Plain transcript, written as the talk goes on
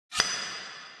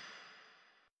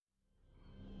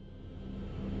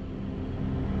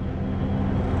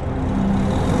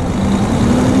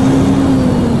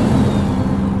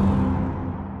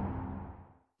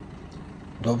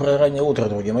Доброе раннее утро,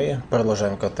 друзья мои.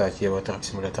 Продолжаем катать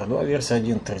Evo-Truck 2, версия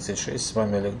 1.36. С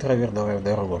вами Электровер, давай в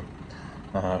дорогу.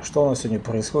 Что у нас сегодня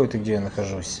происходит и где я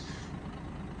нахожусь?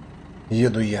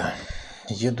 Еду я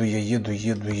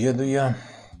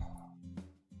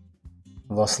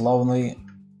во славный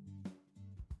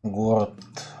город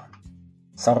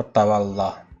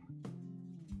Сортавала.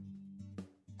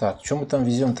 Так, что мы там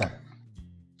везем-то?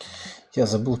 Я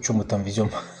забыл, что мы там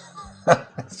везем.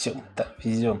 Что мы там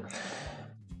везем?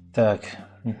 Так,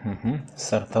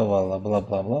 Сортавала,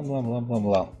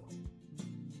 бла-бла-бла-бла-бла-бла-бла.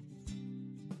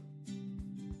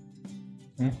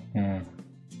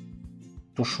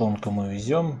 Тушенку мы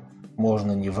везем.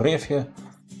 Можно не в рефе.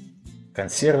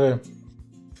 Консервы.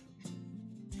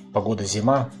 Погода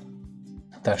зима.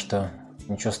 Так что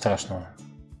ничего страшного.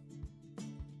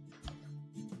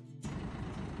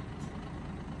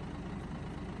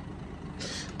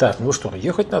 Так, ну что,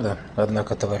 ехать надо,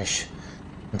 однако, товарищ.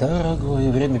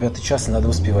 Дорогое время, 5 час, надо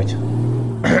успевать.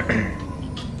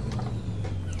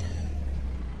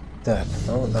 Так,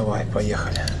 ну давай,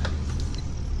 поехали.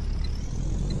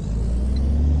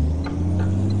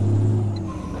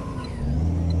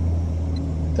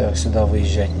 Так, сюда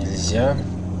выезжать нельзя.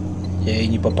 Я и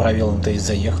не по правилам-то и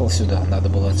заехал сюда. Надо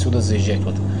было отсюда заезжать,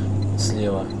 вот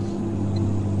слева.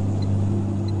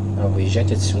 А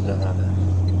выезжать отсюда надо.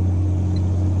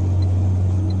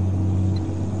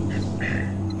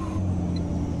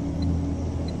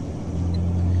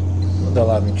 Ну да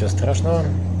ладно, ничего страшного.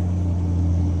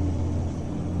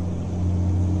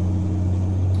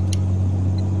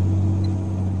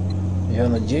 Я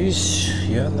надеюсь,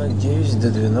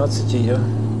 до 12 я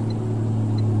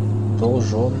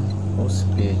должен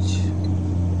успеть.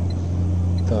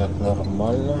 Так,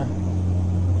 нормально.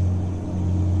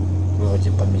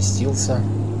 Вроде поместился.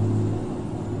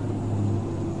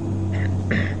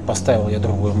 Поставил я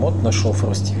другой мод, нашел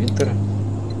Frosty Winter.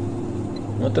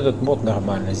 Вот этот мод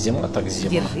нормально. Зима так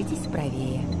зима. Держитесь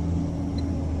правее.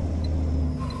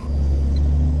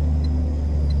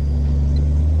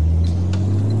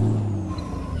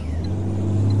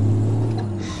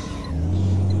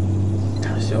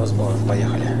 Все, возможно,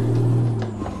 поехали.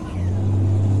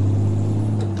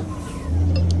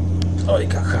 Ой,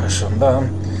 как хорошо, да.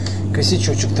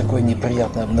 Косячочек такой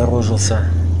неприятный обнаружился.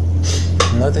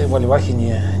 На этой вольвахе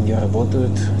не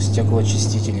работают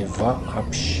стеклоочистители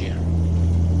вообще.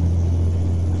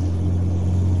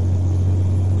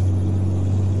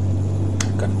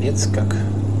 Капец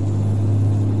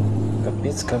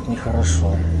как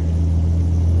нехорошо.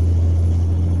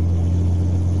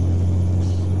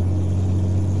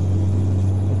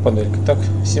 Панелька так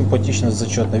симпатично,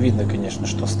 зачетно. Видно, конечно,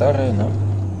 что старая, но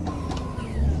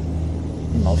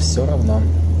все равно.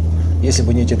 Если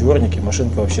бы не эти дворники,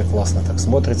 машинка вообще классно так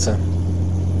смотрится.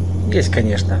 Есть,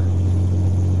 конечно,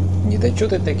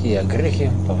 недочеты такие,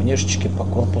 огрехи по внешечке, по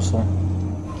корпусу.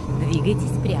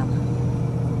 Двигайтесь прямо.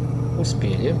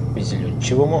 Успели, по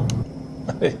зеленчевому.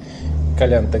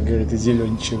 Колян так говорит, и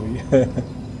зеленчевый.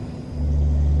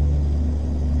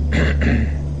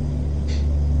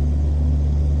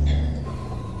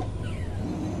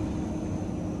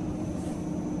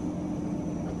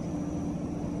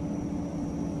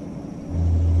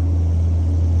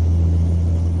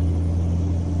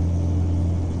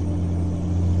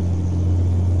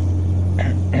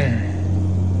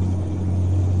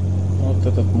 Вот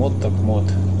этот мод так мод.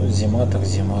 Зима так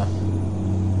зима.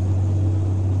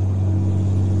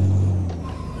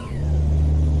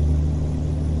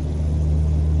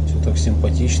 Все так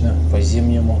симпатично,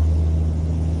 по-зимнему.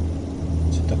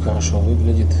 Все так хорошо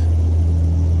выглядит.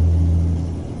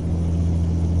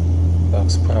 Так,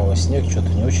 справа снег, что-то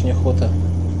не очень охота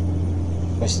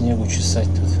по снегу чесать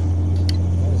тут.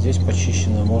 Вот здесь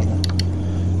почищено, можно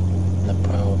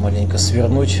направо маленько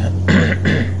свернуть.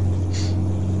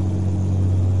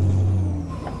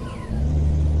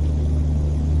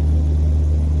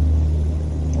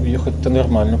 Ехать-то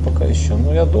нормально пока еще.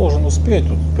 Но я должен успеть.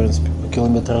 Тут, в принципе, по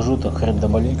километражу так хрен да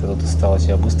маленько тут осталось.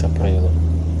 Я быстро проеду.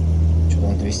 Что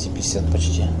там, 250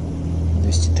 почти.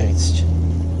 230.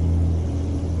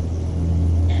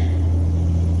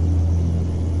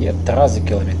 И от трассы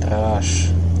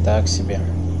километраж. Так себе.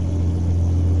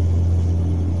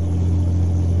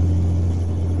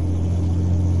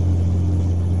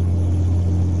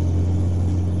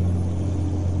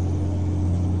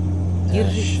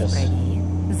 Держитесь сейчас. правее.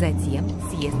 Затем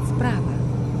съезд справа.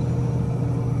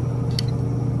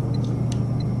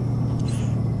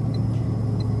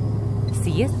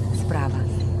 Съезд справа.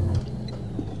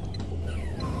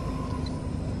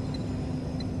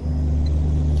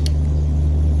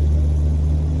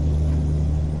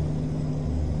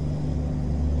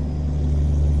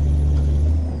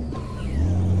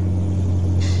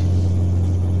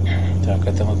 Так,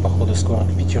 это мы походу скоро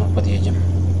к Питеру подъедем.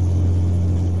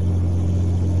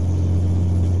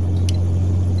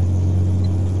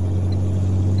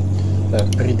 Так,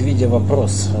 предвидя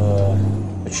вопрос,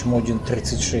 почему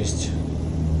 1.36,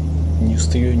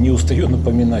 не устаю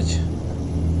напоминать.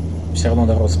 Все равно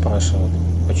народ спрашивает,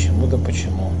 почему да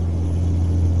почему.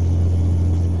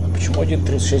 А почему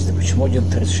 1.36, да почему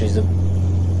 1.36? Да...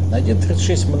 На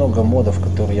 1.36 много модов,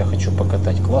 которые я хочу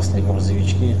покатать. Классные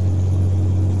грузовички,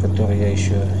 которые я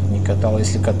еще не катал.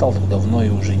 Если катал, то давно и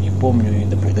уже не помню, и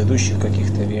на предыдущих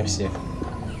каких-то версиях.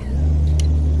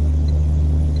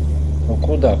 Ну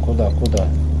куда?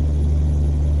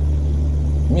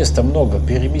 Места много,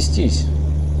 переместись.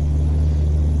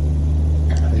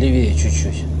 Левее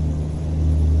чуть-чуть.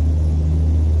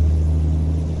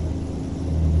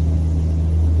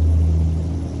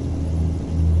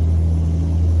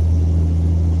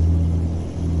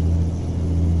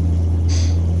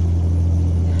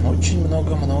 Очень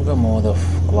много модов,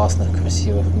 классных,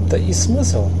 красивых. Да и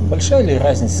смысл? Большая ли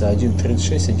разница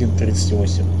 1.36,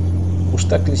 1.38? Уж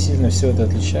так ли сильно все это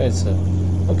отличается?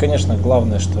 Ну, конечно,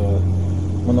 главное, что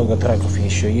много треков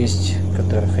еще есть,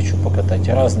 которые хочу покатать.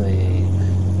 Разные,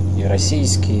 и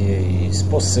российские, и из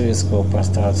постсоветского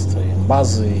пространства, и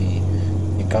МАЗы,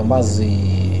 и КАМАЗы,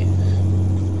 и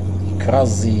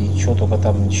КРАЗы, и чего только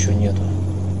там ничего нету.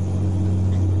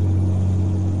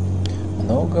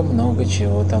 Много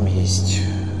чего там есть.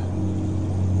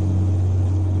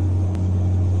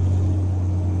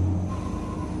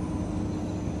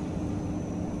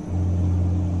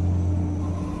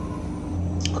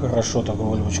 Хорошо так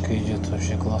Вольвочка идет,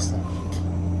 вообще классно.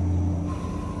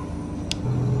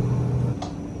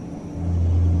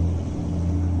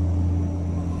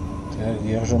 Так,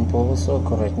 держим полосу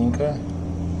аккуратненько.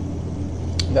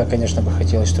 Да, конечно, бы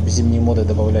хотелось, чтобы зимние моды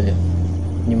добавляли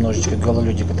немножечко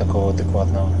гололедика такого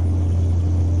адекватного.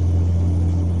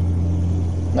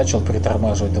 Начал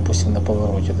притормаживать, допустим, на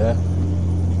повороте, да,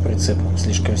 прицепом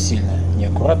слишком сильно. Не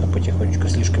аккуратно, потихонечку,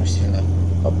 слишком сильно.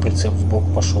 А прицеп в бок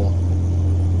пошел.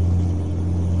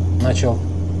 Начал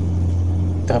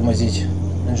тормозить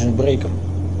инжин-брейком,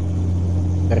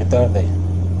 ретардой.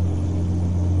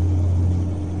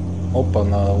 Опа,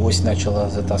 на ось начала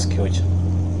затаскивать.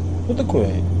 Ну такое.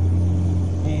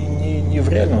 Не в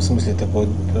реальном смысле такой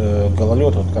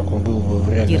гололед, вот как он был бы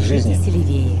в реальной жизни.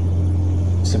 Левее.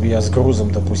 Если бы я с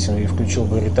грузом, допустим, и включил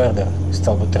бы ретардер, и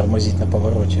стал бы тормозить на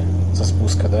повороте со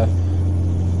спуска, да,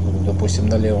 допустим,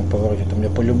 на левом повороте, то мне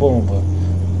по-любому бы,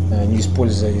 не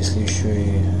используя, если еще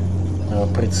и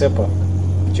прицепа,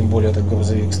 тем более этот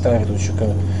грузовик старый, тут еще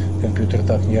компьютер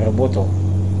так не работал.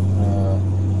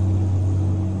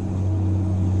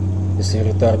 Если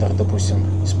ретардер, допустим,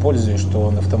 используешь, то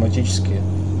он автоматически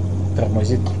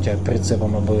тормозит у тебя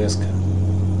прицепом АБС-ка.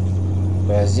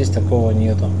 А здесь такого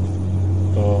нету.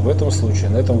 То в этом случае,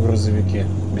 на этом грузовике,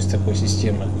 без такой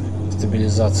системы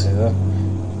стабилизации, да,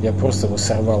 я просто бы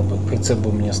сорвал бы, прицеп бы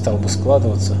у меня стал бы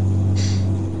складываться,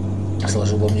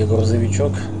 сложил бы мне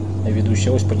грузовичок, и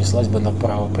ведущая ось понеслась бы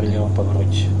направо при левом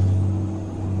повороте.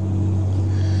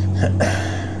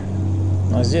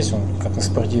 А здесь он, как на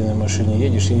спортивной машине,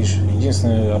 едешь,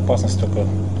 единственная опасность только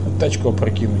тачку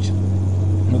опрокинуть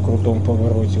на крутом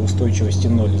повороте, устойчивости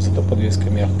 0, зато подвеска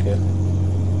мягкая.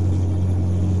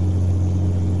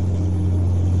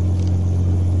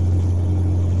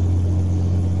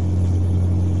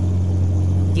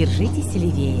 Держитесь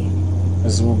левее.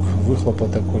 Звук выхлопа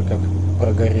такой, как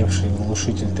прогоревший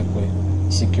глушитель такой,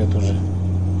 секет уже.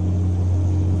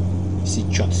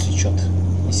 Сечет.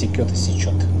 Не секет, а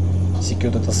сечет.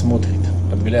 Секет это смотрит,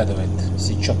 подглядывает,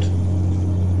 сечет.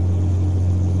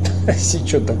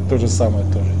 Сечет так то же самое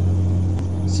тоже.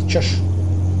 Сечешь.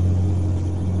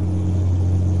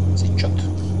 Сечет.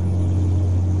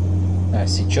 А,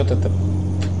 сечет это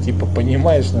типа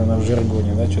понимаешь, наверное, в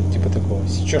жаргоне, да, что-то типа такого.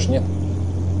 Сечешь, нет?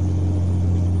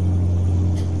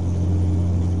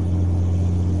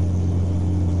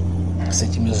 С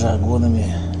этими жаргонами,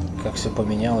 как все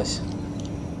поменялось.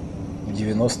 В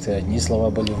 90-е одни слова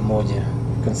были в моде,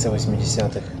 в конце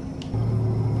 80-х.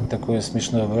 Такое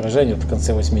смешное выражение в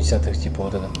конце 80-х, типа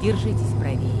вот это. Держитесь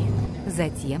правее,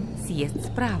 затем съезд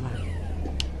справа.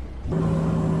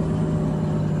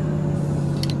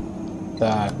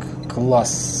 Так,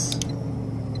 класс.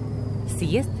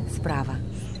 Съезд справа.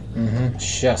 Угу,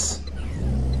 сейчас.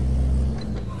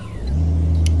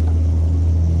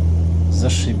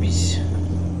 Зашибись.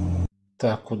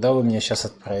 Так, куда вы меня сейчас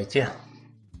отправите,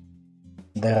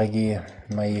 дорогие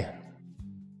мои?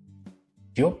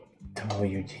 Ёп,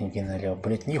 твою деньги налево.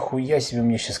 Блять, нихуя себе,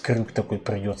 мне сейчас крюк такой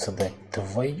придется дать.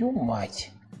 Твою мать.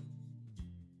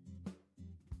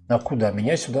 А куда?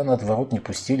 Меня сюда на отворот не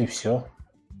пустили, все.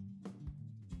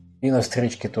 И на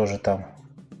встречке тоже там,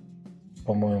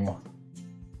 по-моему.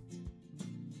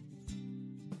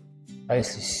 А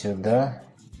если сюда?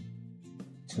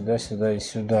 Сюда, сюда и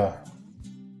сюда.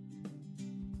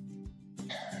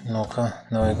 Ну-ка,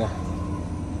 давай-ка.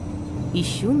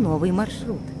 Ищу новый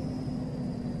маршрут.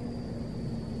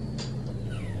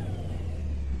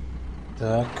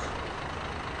 Так.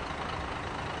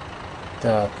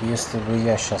 Так, если бы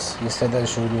я сейчас... Если я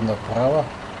дальше уйду направо...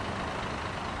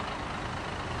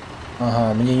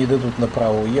 Ага, мне не дадут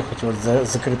направо уехать, вот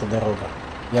закрыта дорога.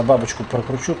 Я бабочку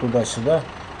прокручу туда-сюда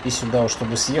и сюда,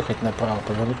 чтобы съехать направо,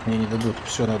 повернуть мне не дадут.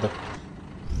 Все, надо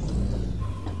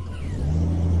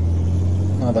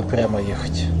прямо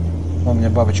ехать. У меня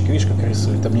бабочка, видишь, как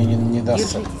рисует, а мне не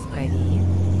дастся. Держитесь правее,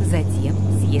 затем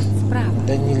съезд справа.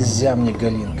 Да нельзя мне,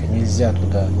 Галинка, нельзя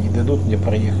туда, не дадут мне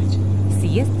проехать.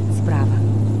 Съезд справа.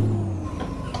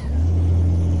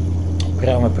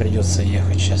 Прямо придется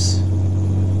ехать сейчас.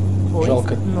 Поиск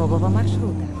Жалко. нового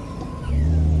маршрута.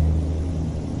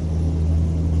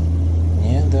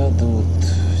 Не дадут.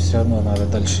 Все равно надо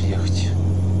дальше ехать.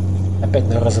 Опять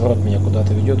на разворот меня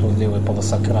куда-то ведет, вот левая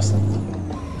полоса красным.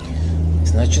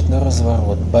 Значит, на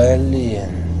разворот. Блин.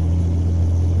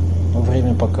 Ну,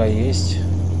 время пока есть.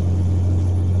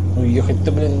 Ну,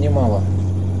 ехать-то, блин, немало.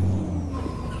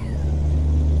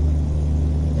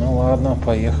 Ну, ладно,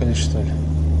 поехали, что ли.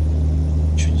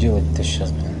 Что делать-то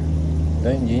сейчас, блин?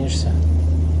 Да, не денешься.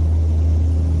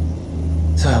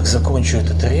 Так, закончу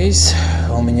этот рейс.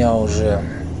 У меня уже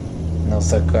на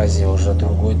заказе уже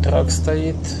другой трак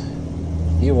стоит.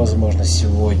 И, возможно,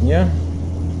 сегодня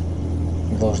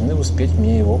должны успеть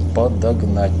мне его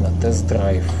подогнать на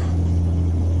тест-драйв.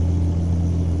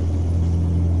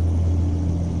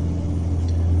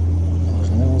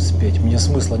 Должны успеть. Мне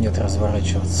смысла нет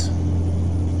разворачиваться.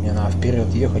 Мне надо вперед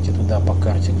ехать и туда по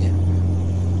карте, где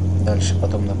дальше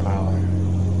потом направо.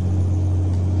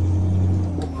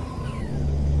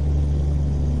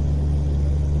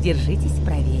 Держитесь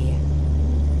правее.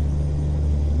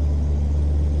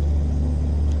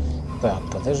 Так,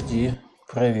 подожди.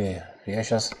 Правее. Я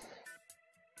сейчас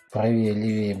правее,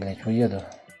 левее, блядь, уеду.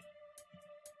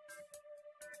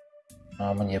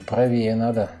 А мне правее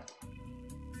надо.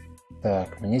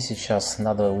 Так, мне сейчас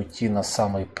надо уйти на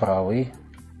самый правый.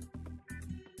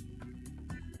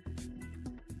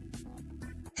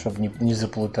 Чтобы не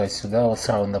заплутать сюда. Вот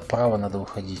сразу направо надо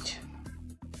уходить.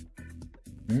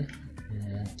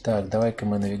 Так, давай-ка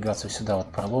мы навигацию сюда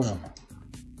вот проложим.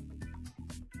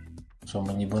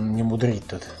 Чтобы не мудрить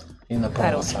тут. И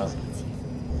направо сразу.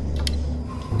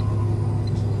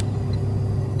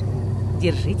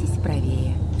 Держитесь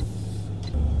правее.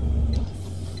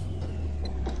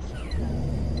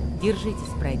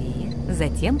 Держитесь правее,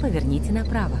 затем поверните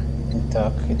направо.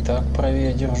 Итак,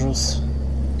 правее держусь.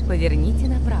 Поверните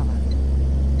направо.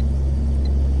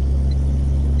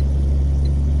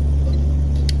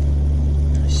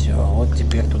 Все, вот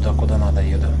теперь туда, куда надо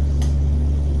еду.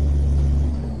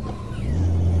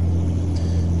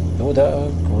 Туда,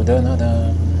 куда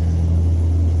надо.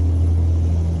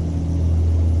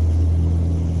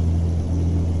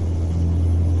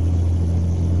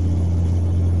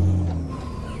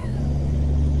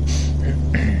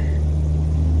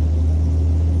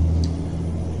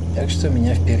 Так что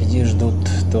меня впереди ждут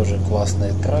тоже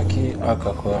классные траки. А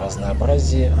какое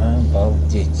разнообразие,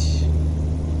 обалдеть.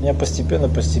 У меня постепенно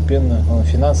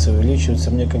финансы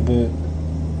увеличиваются. Мне как бы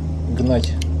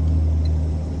гнать.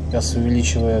 Сейчас,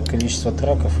 увеличивая количество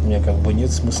траков, у меня как бы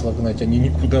нет смысла гнать. Они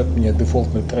никуда от меня,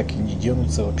 дефолтные траки, не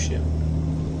денутся вообще.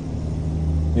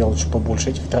 Я лучше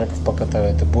побольше этих траков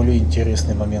покатаю. Это более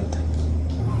интересный момент.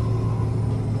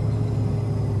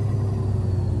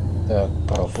 Так,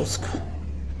 пропуск.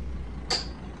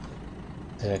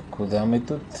 Так, куда мы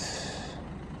тут?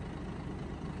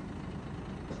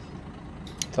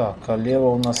 Так, а лево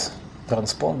у нас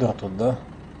транспондер тут, да?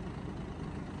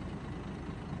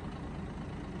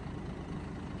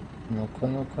 Ну-ка,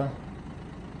 ну-ка.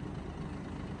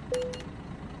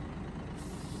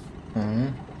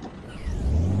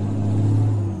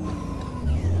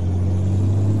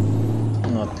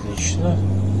 Отлично.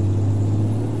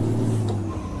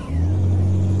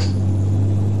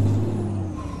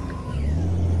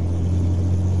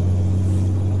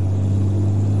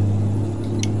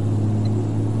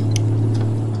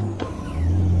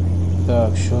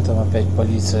 Так, что там опять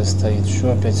полиция стоит?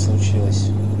 Что опять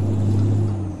случилось?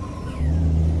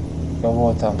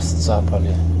 Кого там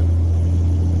сцапали?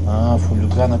 А,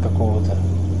 хулигана какого-то.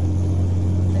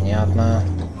 Понятно.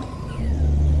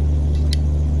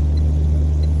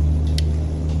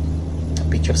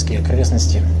 Питерские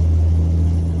окрестности.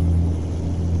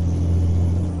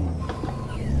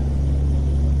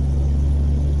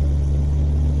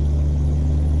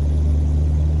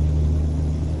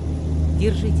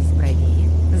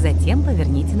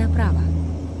 Поверните направо.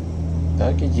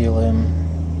 Так и делаем.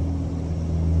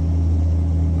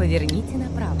 Поверните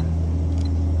направо.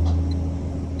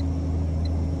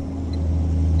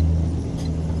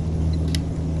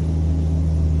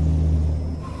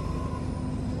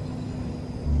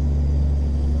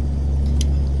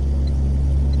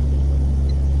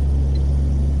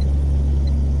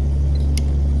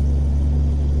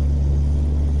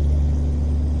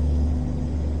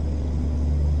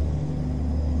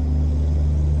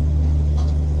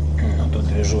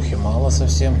 Движухи мало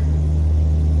совсем.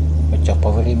 Хотя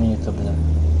по времени-то, блин,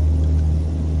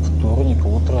 вторник,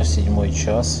 утро, 7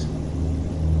 час.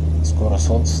 Скоро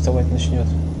солнце вставать начнет.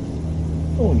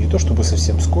 Ну, не то чтобы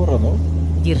совсем скоро, но...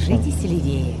 Держитесь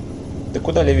левее. Да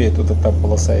куда левее? Тут и там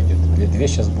полоса идет. Или 2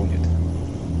 сейчас будет.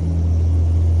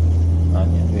 А,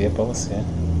 нет, 2 полосы.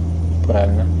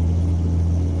 Правильно.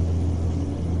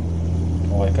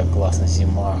 Ой, как классно,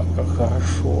 зима, как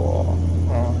хорошо.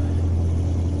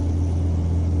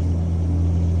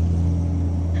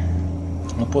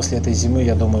 Но после этой зимы,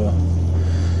 я думаю,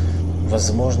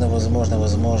 возможно,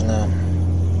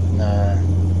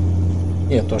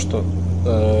 нет, то, что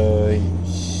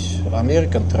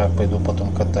American Truck пойду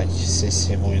потом катать,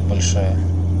 сессия будет большая.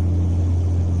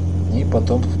 И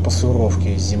потом по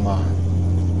суровке зима.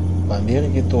 В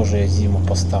Америке тоже я зиму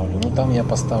поставлю. Ну, там я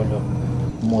поставлю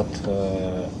мод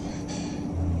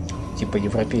типа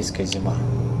европейская зима.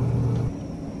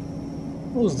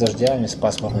 Ну, с дождями, с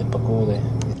пасмурной погодой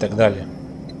и так далее.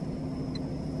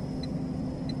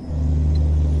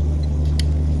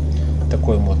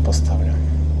 Такой мод поставлю.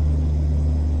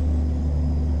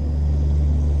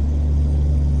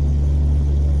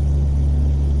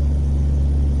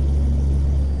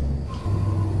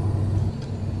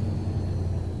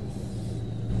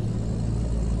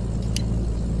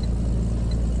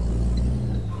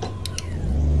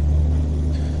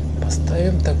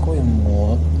 Поставим такой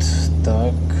мод.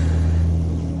 Так.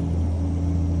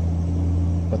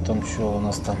 Потом что у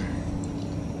нас там?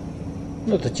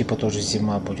 Ну, это типа тоже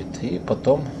зима будет. И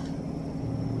потом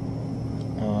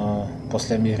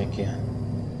после Америки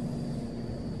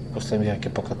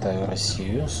покатаю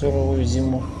Россию, суровую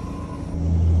зиму.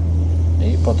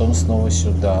 И потом снова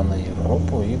сюда, на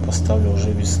Европу, и поставлю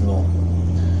уже весну.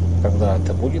 Когда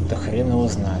это будет, то хрен его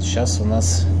знает. Сейчас у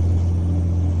нас...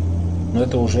 Ну,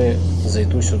 это уже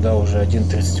зайду сюда, уже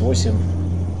 1.38.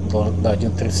 Да,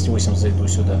 1.38 зайду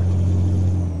сюда.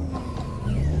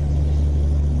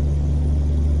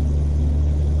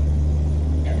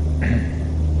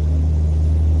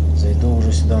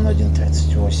 Сюда на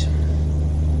 1.38.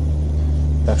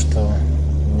 Так что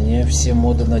мне все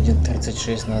моды на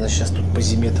 1.36 надо сейчас тут по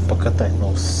зиме-то покатать.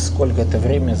 Ну, сколько это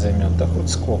время займет, да хоть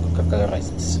сколько, какая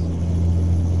разница.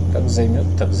 Как займет,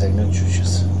 так займет, что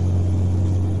сейчас.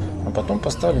 А потом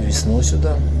поставлю весну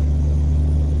сюда.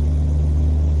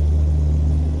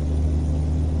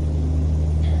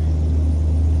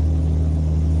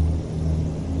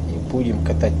 И будем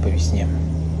катать по весне.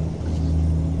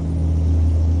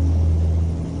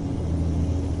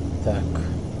 Так,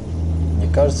 не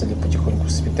кажется ли потихоньку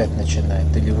светать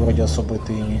начинает? Или вроде особо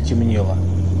это и не темнело?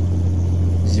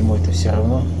 Зимой-то все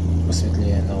равно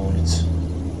посветлее на улице.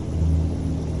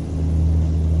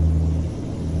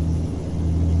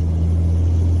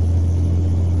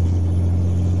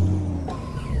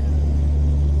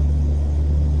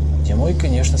 Зимой,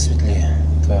 конечно, светлее.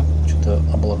 Так, что-то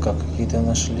облака какие-то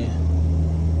нашли.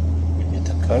 Мне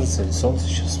так кажется, или солнце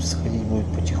сейчас всходить будет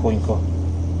потихоньку.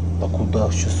 А куда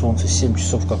сейчас солнце? 7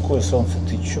 часов. Какое солнце?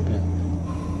 Ты чё, блин?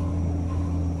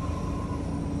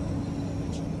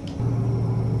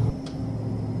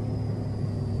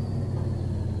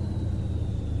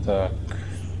 Так.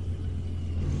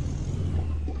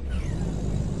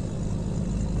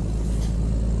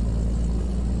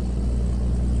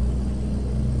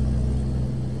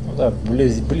 Ну да,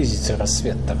 близится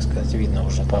рассвет, так сказать, видно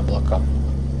уже по облакам.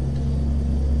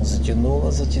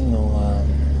 Затянуло.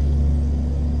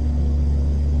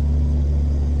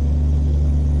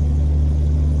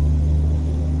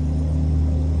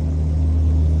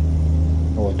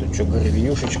 Вот тут что,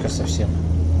 гравиюшечка совсем.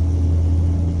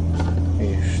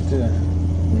 Ишь ты.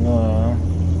 На.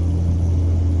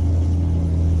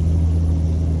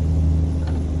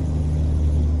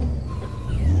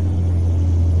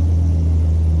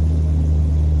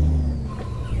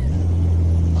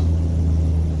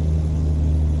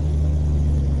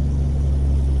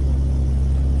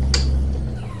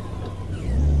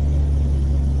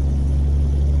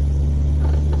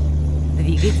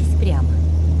 Двигайтесь прямо.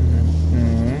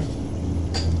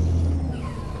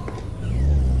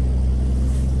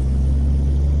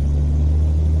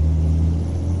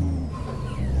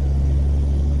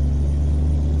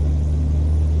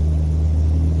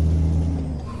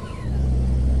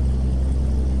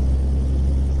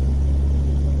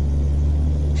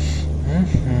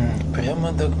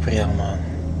 так прямо.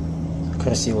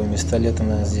 Красивое место лета,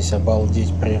 наверное, здесь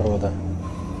обалдеть природа.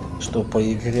 Что по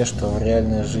игре, что в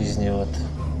реальной жизни. Вот.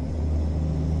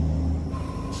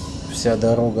 Вся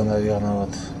дорога, наверное, вот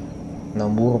на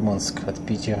Мурманск от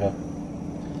Питера.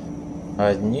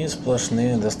 Одни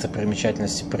сплошные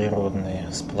достопримечательности природные.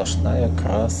 Сплошная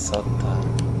красота.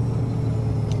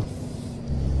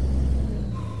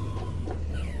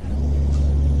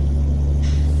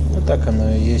 Ну так оно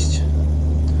и есть.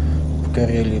 В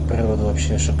Карелии природа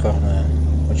вообще шикарная.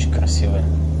 Очень красивая.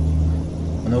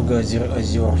 Много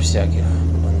озер всяких.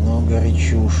 Много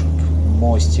речушек.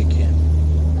 Мостики.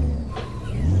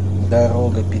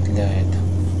 Дорога петляет.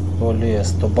 То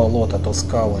лес, то болото, то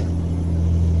скалы.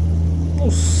 Ну,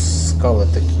 скалы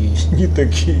такие, не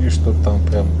такие, что там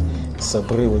прям с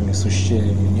обрывами, с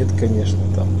ущельями. Нет, конечно,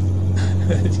 там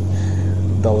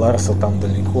до Ларса там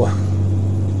далеко.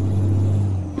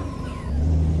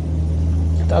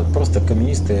 Так, просто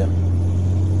каменистые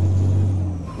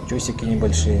утесики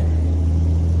небольшие.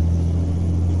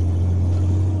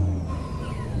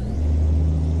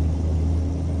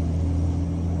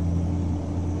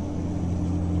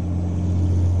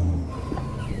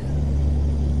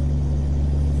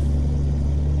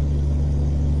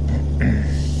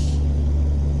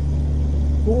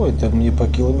 Ой, там мне по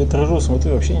километражу,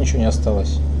 смотри, вообще ничего не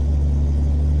осталось.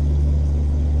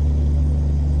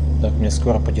 Так, мне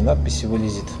скоро по надписи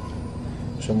вылезет,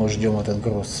 что мы ждем этот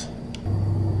груз.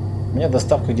 У меня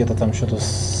доставка где-то там что-то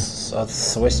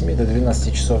с 8 до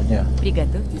 12 часов дня.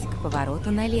 Приготовьтесь к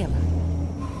повороту налево.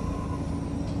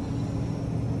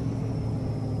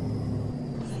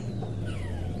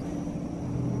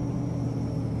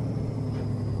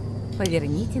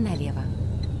 Поверните налево.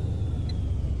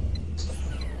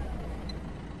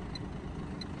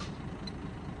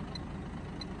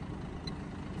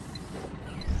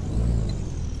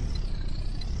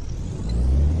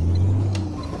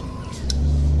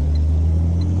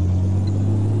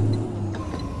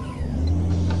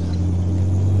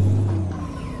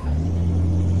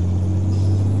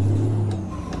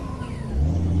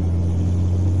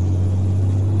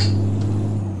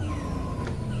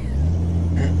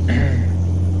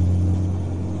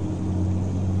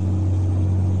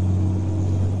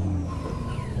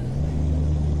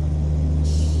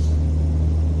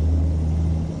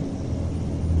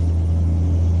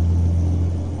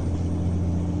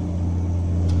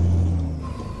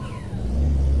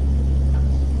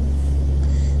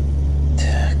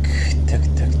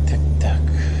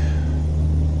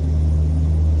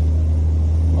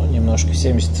 Немножко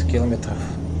 70 километров.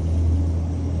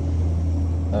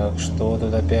 Так, что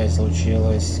тут опять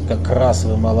случилось? Как раз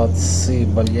вы молодцы,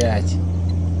 блять,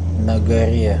 на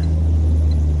горе.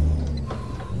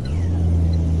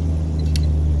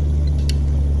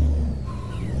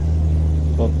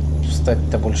 Тут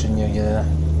встать-то больше негде, да?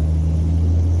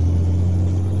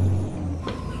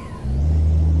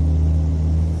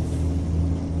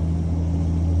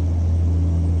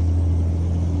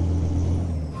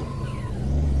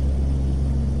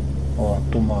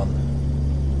 Туман.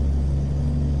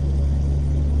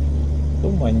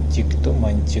 Тумантик,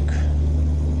 тумантик.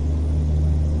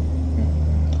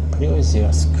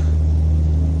 Приозерск.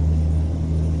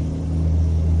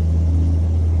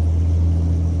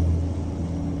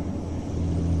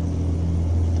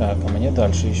 Так, а мне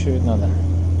дальше еще и надо.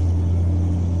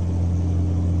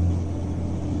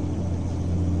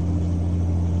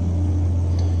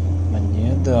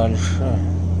 Мне дальше.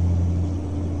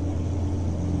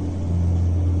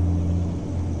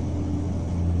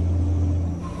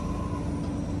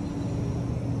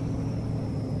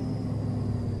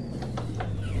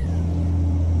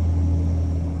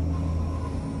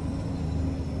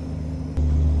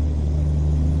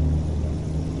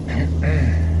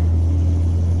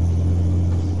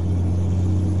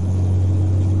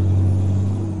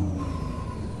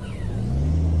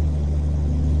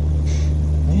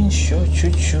 Еще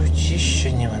чуть-чуть,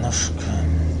 еще немножко.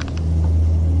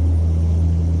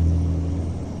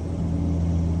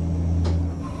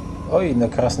 Ой, на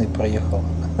красный проехал.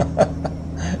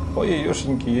 Ой,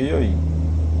 ёшеньки, ой-ой.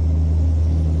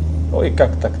 Ой,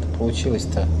 как так-то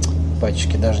получилось-то?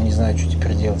 Пачки, даже не знаю, что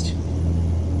теперь делать.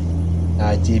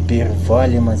 А теперь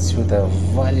валим отсюда.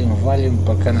 Валим, валим,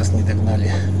 пока нас не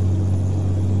догнали.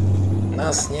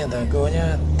 Нас не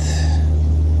догонят.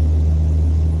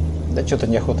 Да что-то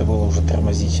неохота было уже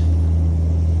тормозить.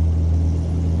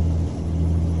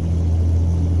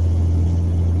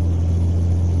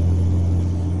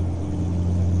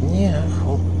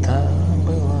 Неохота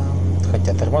была.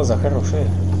 Хотя тормоза хорошие.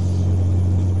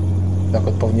 Так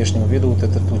вот по внешнему виду вот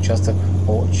этот участок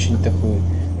очень такой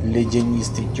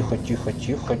Ледянистый. Тихо, тихо,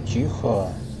 тихо, тихо.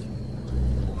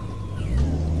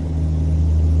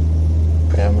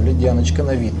 Прям ледяночка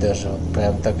на вид даже. Вот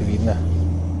прям так видно.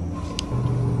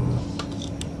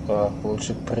 Так,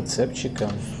 лучше прицепчиком.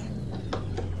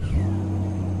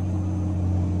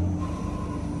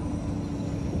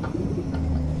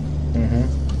 Угу.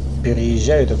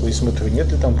 Переезжаю такой и смотрю,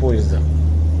 нет ли там поезда.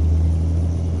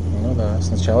 Ну да,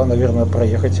 сначала, наверное,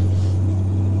 проехать.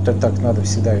 Так надо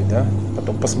всегда ведь, да?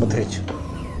 Потом посмотреть.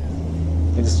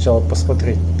 Или сначала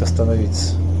посмотреть,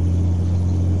 остановиться.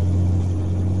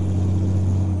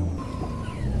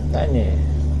 Да не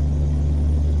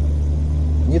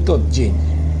тот день.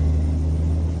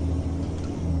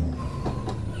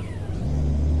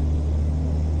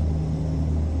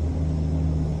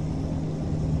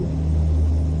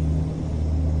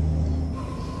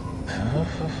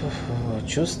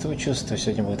 Чувствую,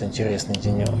 сегодня будет интересный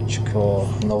денечек. О,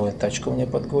 новую тачку мне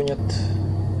подгонят.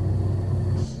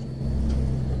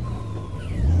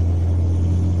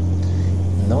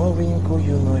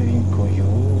 Новенькую.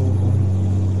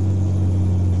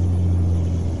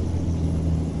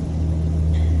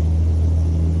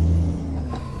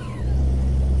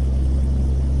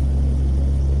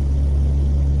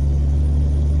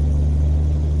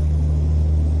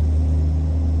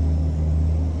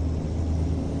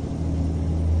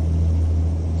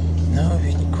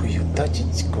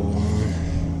 Татечку.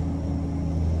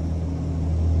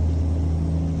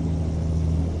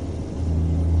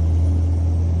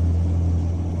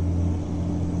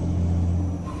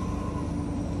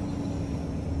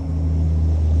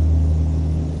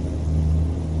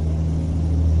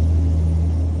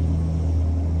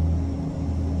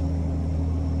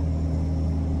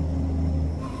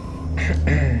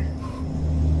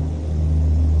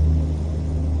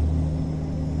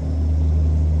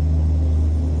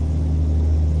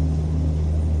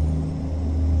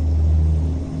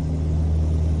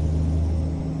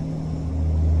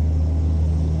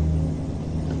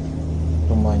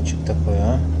 Такой,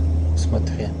 а?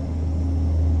 Смотри.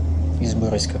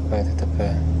 Изморозь какая-то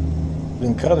такая.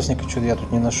 Блин, градусника что-то я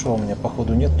тут не нашел. У меня,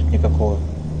 походу, нет тут никакого.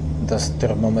 Даст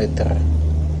термометра.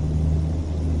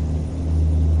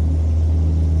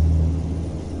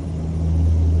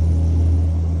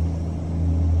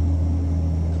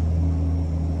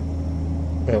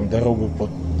 Прям дорогу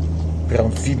вот. Прям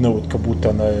видно, вот как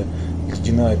будто она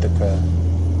ледяная такая.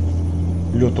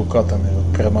 Лед укатанный.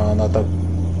 Вот прямо она так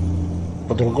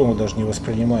по-другому даже не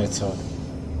воспринимается.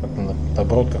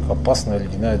 Наоборот, как опасная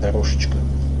ледяная дорожечка.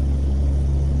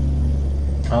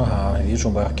 Ага, вижу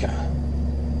маркер.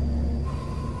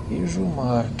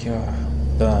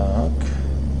 Так.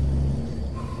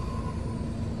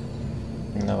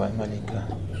 Давай маленько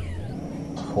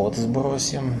ход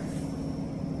сбросим.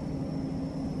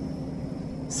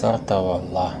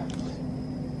 Сортавала.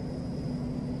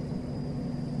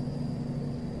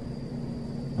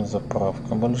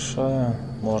 Заправка большая.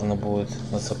 Можно будет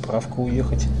на заправку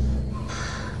уехать.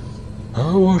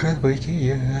 А может быть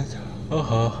и нет.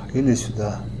 Ага. Или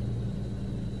сюда.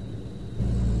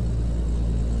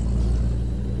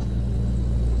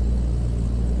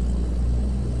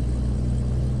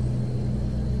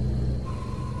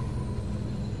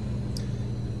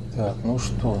 Так, ну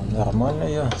что, нормально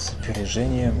я с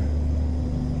опережением.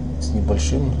 С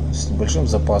небольшим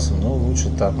запасом. Ну, лучше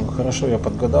так. Ну, хорошо, я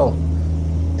подгадал.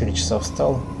 3 часа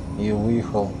встал и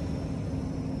выехал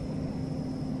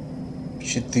в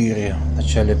 4, в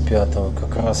начале 5.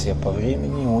 Как раз я по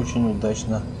времени очень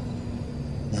удачно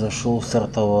зашел в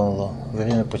Сортавалу.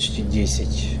 Время почти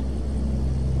 10.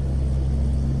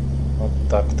 Вот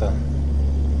так-то.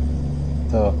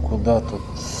 Так, куда тут?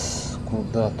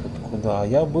 Куда?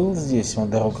 Я был здесь, вот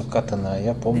дорога катаная,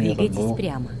 я помню, я тут был.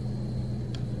 Прямо.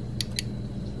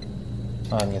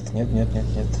 А, нет.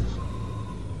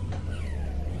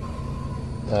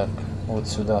 Так, вот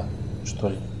сюда, что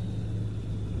ли?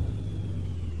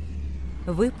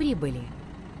 Вы прибыли.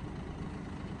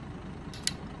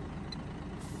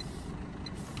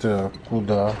 Так,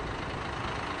 куда?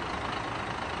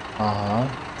 Ага,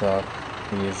 так,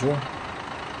 вижу.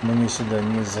 Мне сюда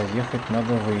не заехать,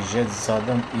 надо выезжать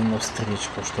задом и навстречу,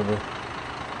 чтобы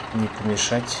не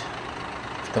помешать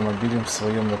автомобилям в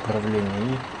своем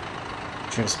направлении.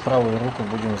 И через правую руку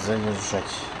будем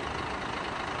заезжать.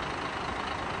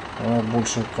 Ну,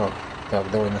 больше как. Так,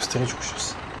 давай навстречу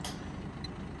сейчас.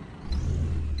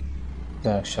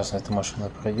 Так, сейчас эта машина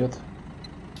пройдет.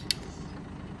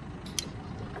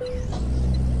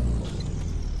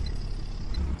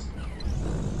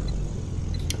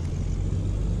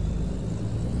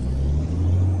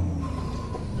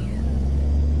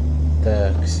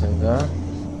 Так, сюда.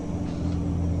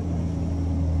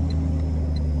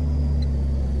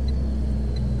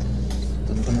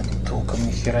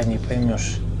 хера не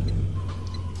поймешь.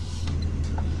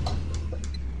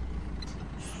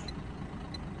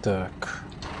 Так.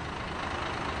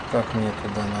 Как мне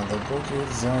туда надо будет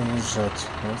заезжать?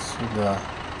 Вот сюда.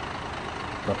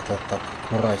 Как-то так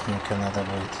аккуратненько надо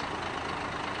будет.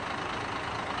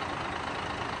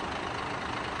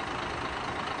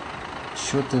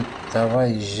 Чё ты?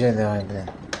 Давай, езжай, давай, блин.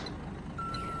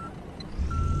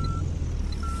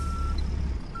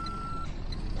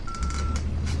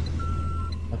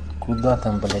 Куда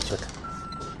там, блять, вот?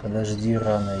 Подожди,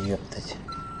 рано, ёптать.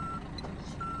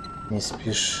 Не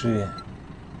спеши.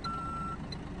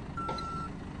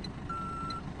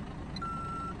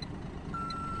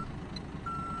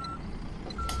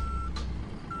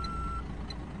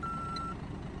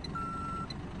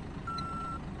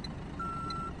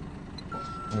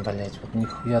 Блять, вот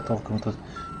нихуя толком тут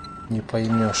не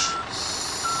поймешь.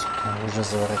 Уже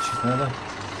заворачивать надо.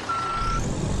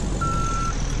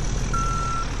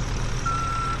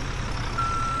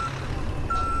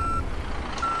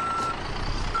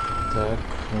 Так,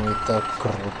 не так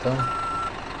круто.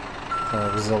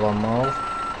 Так, заломал.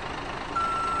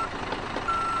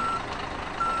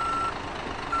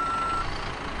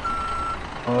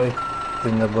 Ой,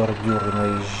 ты на бордюры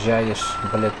наезжаешь.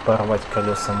 Блять, порвать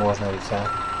колеса можно ведь, а?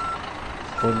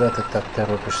 Куда ты так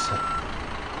торопишься?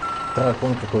 Так,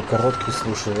 он какой короткий,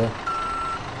 слушай, да?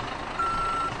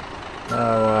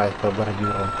 Давай по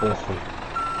бордюрам, похуй.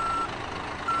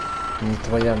 Не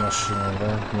твоя машина,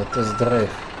 да? На тест-драйв.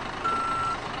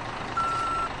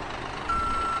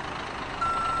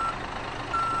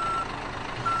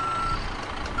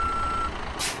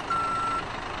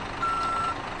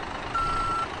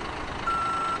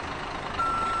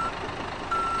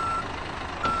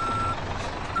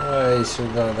 Ай,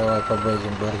 сюда, давай по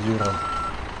этим бордюрам.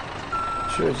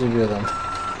 Чё тебе там?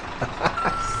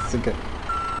 Сука.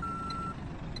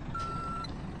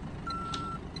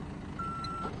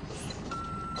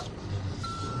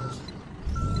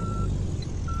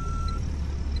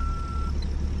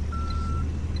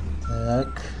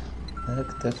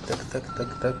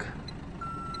 Так.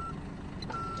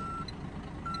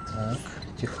 Так,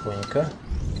 тихонько.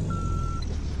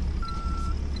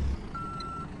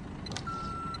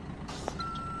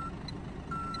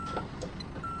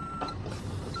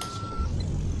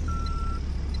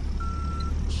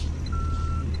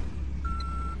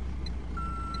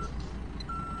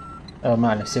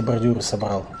 Нормально, все бордюры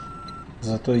собрал.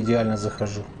 Зато идеально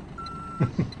захожу.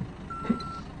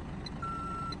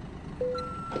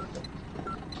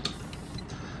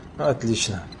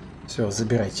 Отлично. Все,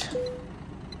 забирайте.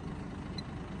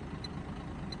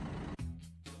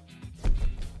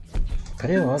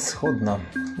 Превосходно.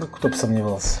 Ну, кто бы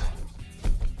сомневался.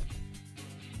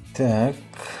 Так.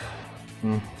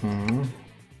 Угу.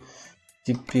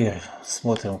 Теперь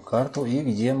смотрим карту и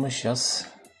где мы сейчас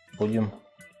будем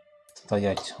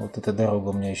стоять. Вот эта дорога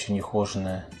у меня еще не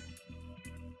хоженая.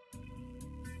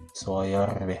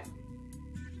 Своярви.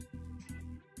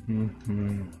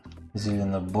 Угу.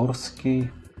 Зеленоборский,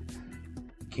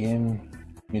 Кем,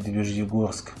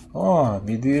 Медвежьегорск. О,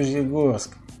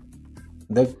 Медвежьегорск.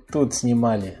 Да тут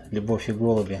снимали «Любовь и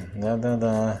голуби».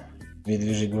 Да.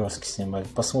 Медвежьегорск снимали.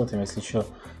 Посмотрим, если что,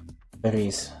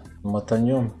 рейс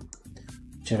мотанем.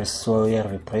 Через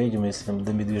Суоярви проедем, если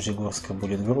до Медвежьегорска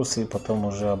будет груз, и потом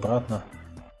уже обратно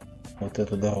вот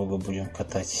эту дорогу будем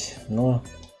катать. Но,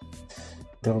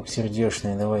 друг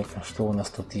сердечный, давай-ка, что у нас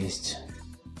тут есть?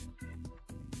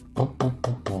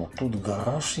 Тут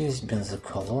гараж есть,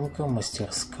 бензоколонка,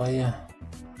 мастерская.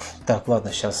 Так,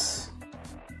 ладно, сейчас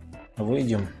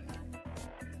выйдем.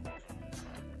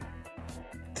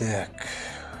 Так.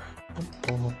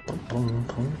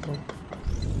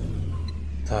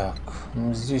 Так,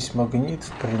 ну здесь магнит,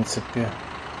 в принципе.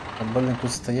 А, блин,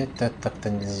 тут стоять-то так-то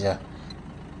нельзя.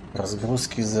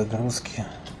 Разгрузки, загрузки.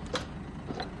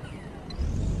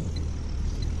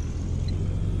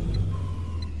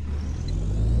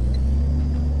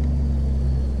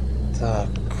 Так,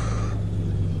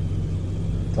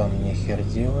 там нехер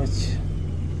делать.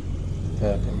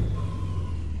 Так,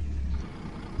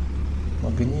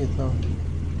 магнитно.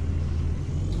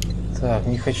 Так,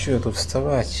 не хочу я тут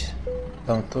вставать.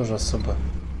 Там тоже особо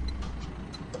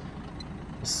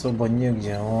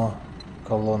негде. О,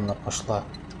 колонна пошла.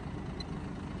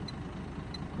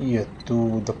 И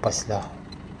оттуда после.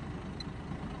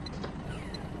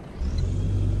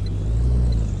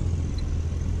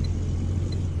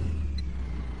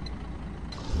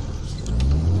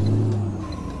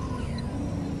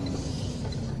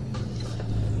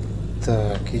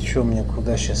 Так, и чё мне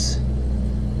куда сейчас?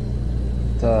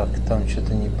 Так, там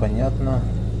что-то непонятно.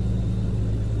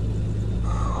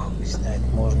 Снять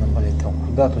можно, блин, там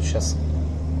куда тут сейчас?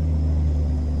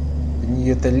 Не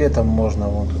это летом можно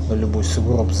вон тут на любой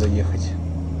сугроб заехать.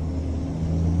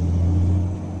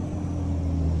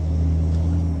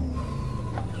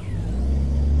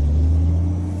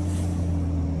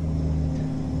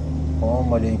 О,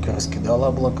 маленько раскидала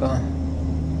облака.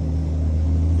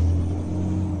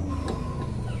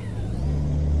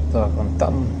 Так, вон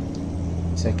там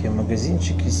всякие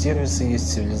магазинчики, сервисы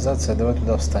есть, цивилизация. Давай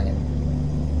туда встанем.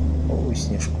 Ой,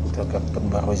 снежку-то как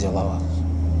подморозила.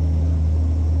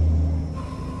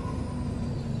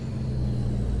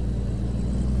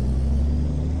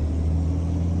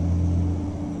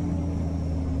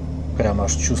 Прямо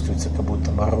аж чувствуется, как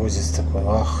будто морозец такой.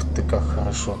 Ах ты, как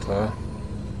хорошо-то, а.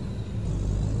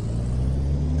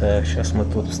 Так, сейчас мы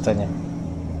тут встанем.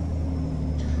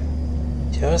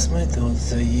 Сейчас мы тут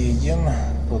заедем.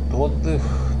 Тут отдых,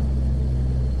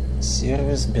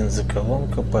 сервис,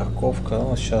 бензоколонка, парковка.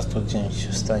 Ну, сейчас тут где-нибудь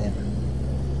встанем.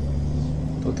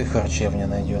 Тут и харчевня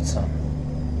найдется.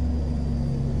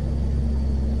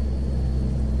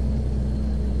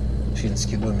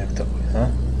 Финский домик такой, а?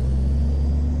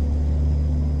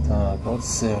 Так, вот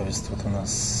сервис тут у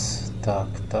нас. Так.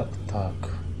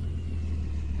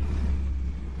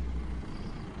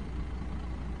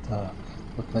 Так,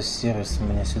 вот на сервис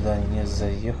мне сюда не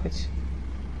заехать.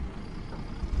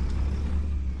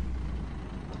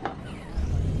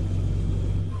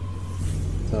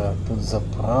 Так, тут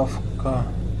заправка.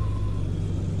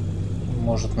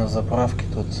 Может на заправке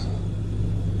тут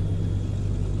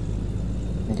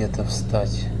где-то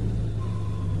встать.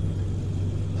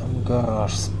 Там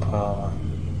гараж справа.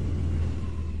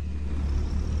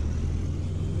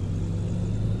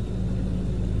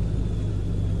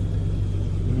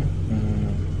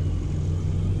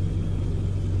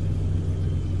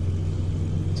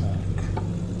 Так.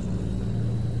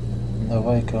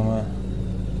 Давай-ка мы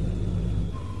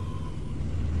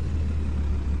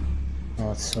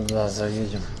вот сюда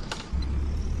заедем.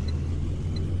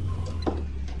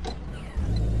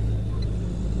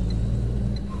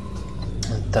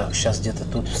 Так, сейчас где-то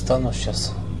тут встану,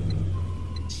 сейчас.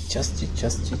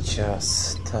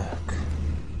 Сейчас. Так.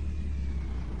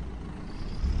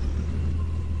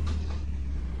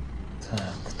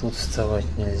 Так, тут вставать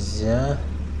нельзя.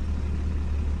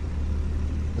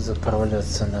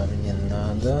 Заправляться нам не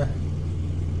надо.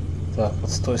 Так, вот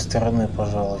с той стороны,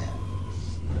 пожалуй.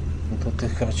 Тут и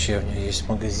харчевня есть,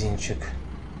 магазинчик.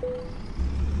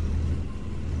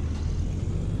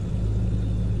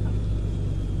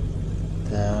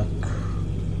 Так.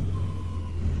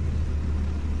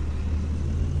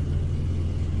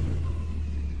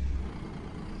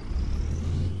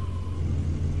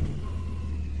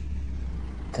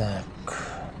 Так.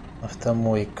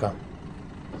 Автомойка.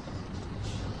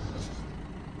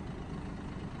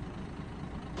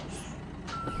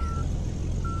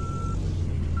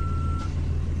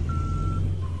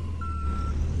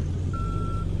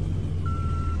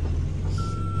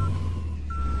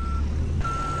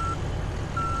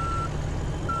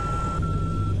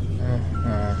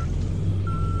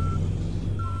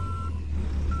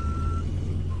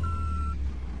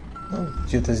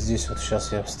 Где-то здесь вот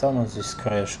сейчас я встану, здесь с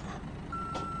краешку.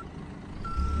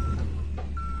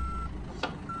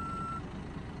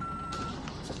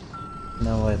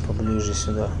 Давай поближе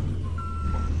сюда.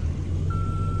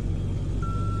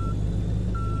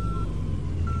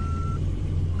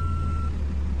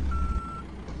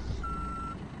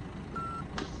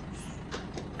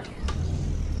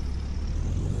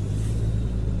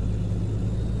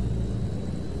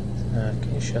 Так,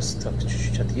 и сейчас так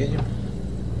чуть-чуть отъедем.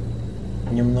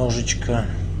 Немножечко.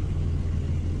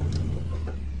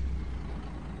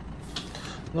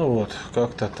 Ну вот,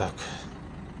 как-то так.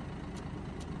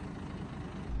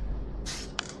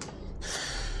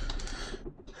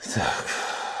 Так,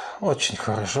 очень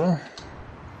хорошо.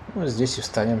 Ну, здесь и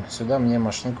встанем. Сюда мне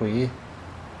машинку и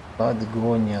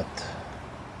подгонят.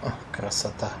 О,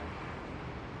 красота.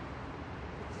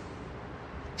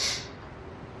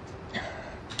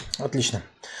 Отлично.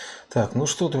 Так, ну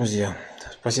что, друзья,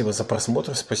 спасибо за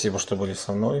просмотр, спасибо, что были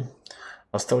со мной.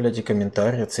 Оставляйте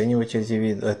комментарии, оценивайте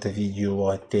это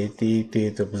видео.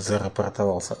 Ты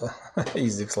зарапортовался,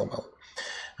 язык сломал.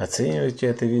 Оценивайте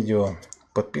это видео.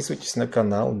 Подписывайтесь на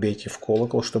канал, бейте в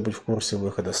колокол, чтобы быть в курсе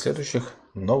выхода следующих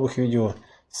новых видео.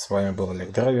 С вами был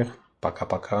Олег Драйвер.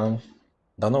 Пока-пока.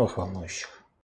 До новых волнующих.